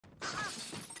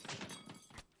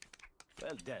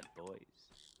Well done, boys.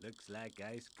 Looks like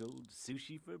ice cold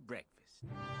sushi for breakfast.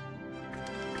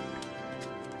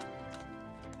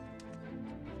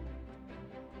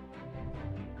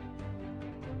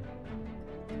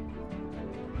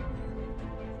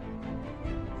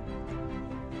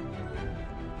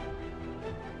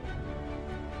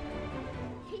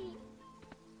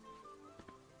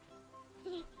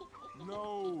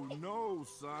 No,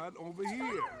 son, over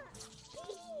here.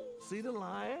 See the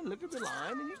lion? Look at the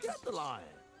lion, and you got the lion.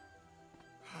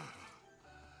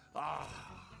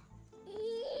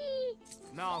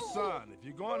 Now, son, if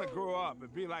you're going to grow up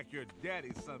and be like your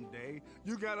daddy someday,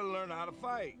 you got to learn how to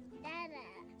fight.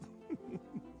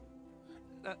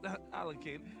 Now,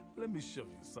 Alligator, let me show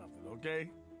you something,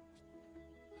 okay?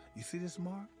 You see this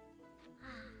mark?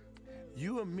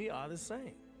 You and me are the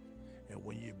same. And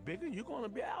when you're bigger, you're going to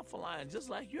be alpha lion just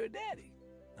like your daddy.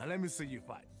 Now, let me see you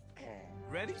fight.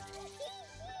 Ready?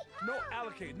 No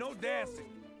Alligator, no dancing.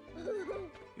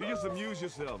 You just amuse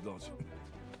yourself, don't you?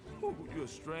 Ooh, you're a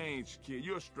strange kid.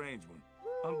 You're a strange one.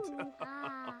 Oh,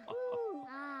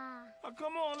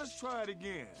 come on, let's try it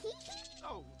again.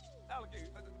 Oh, Alligator.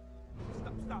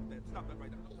 Stop that. Stop that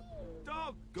right now.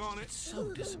 Doggone it. It's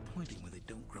so disappointing when they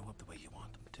don't grow up the way you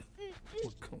want them to.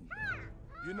 Well, come on.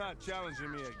 You're not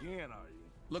challenging me again, are you?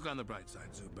 Look on the bright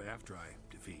side, Zuba. After I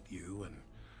defeat you and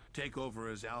take over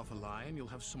as Alpha Lion, you'll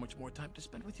have so much more time to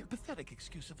spend with your pathetic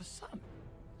excuse of a son.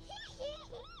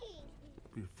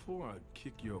 Before I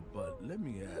kick your butt, let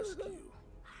me ask you,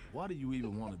 why do you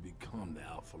even want to become the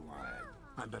Alpha Lion?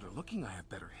 I'm better looking, I have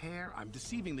better hair, I'm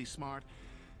deceivingly smart,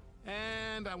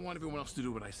 and I want everyone else to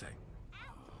do what I say.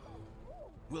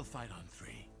 We'll fight on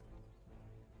 3.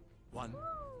 1,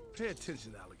 Pay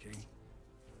attention, Alligator.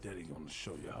 Daddy gonna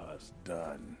show you how it's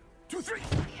done. 2, 3!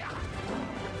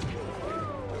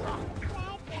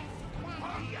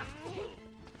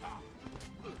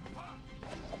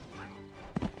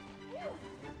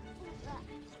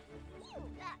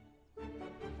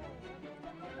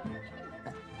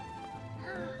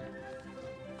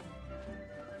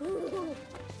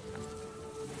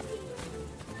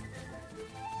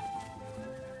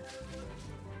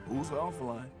 Who's the Alpha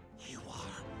Lion? You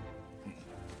are.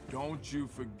 Don't you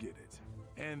forget it.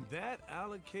 And that,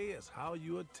 Alligator, is how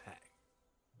you attack.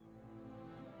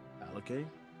 Alligator?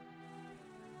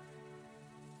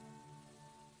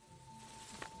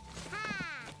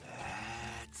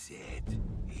 That's it.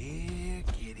 Here,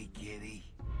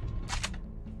 kitty.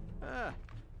 Ah,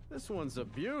 this one's a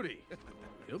beauty.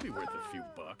 He'll be worth a few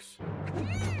bucks.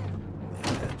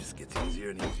 Yeah, it just gets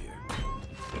easier and easier.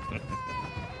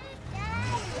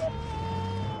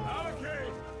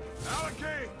 Alligator!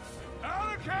 Alligator!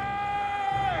 Alligator!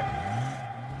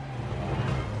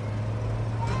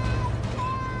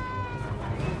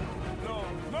 No!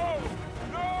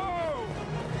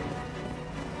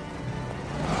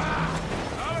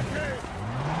 Alligator!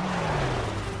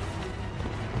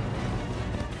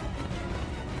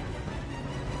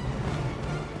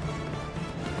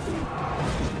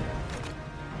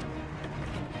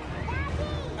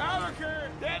 Alligator!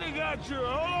 Daddy got you!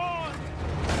 Hold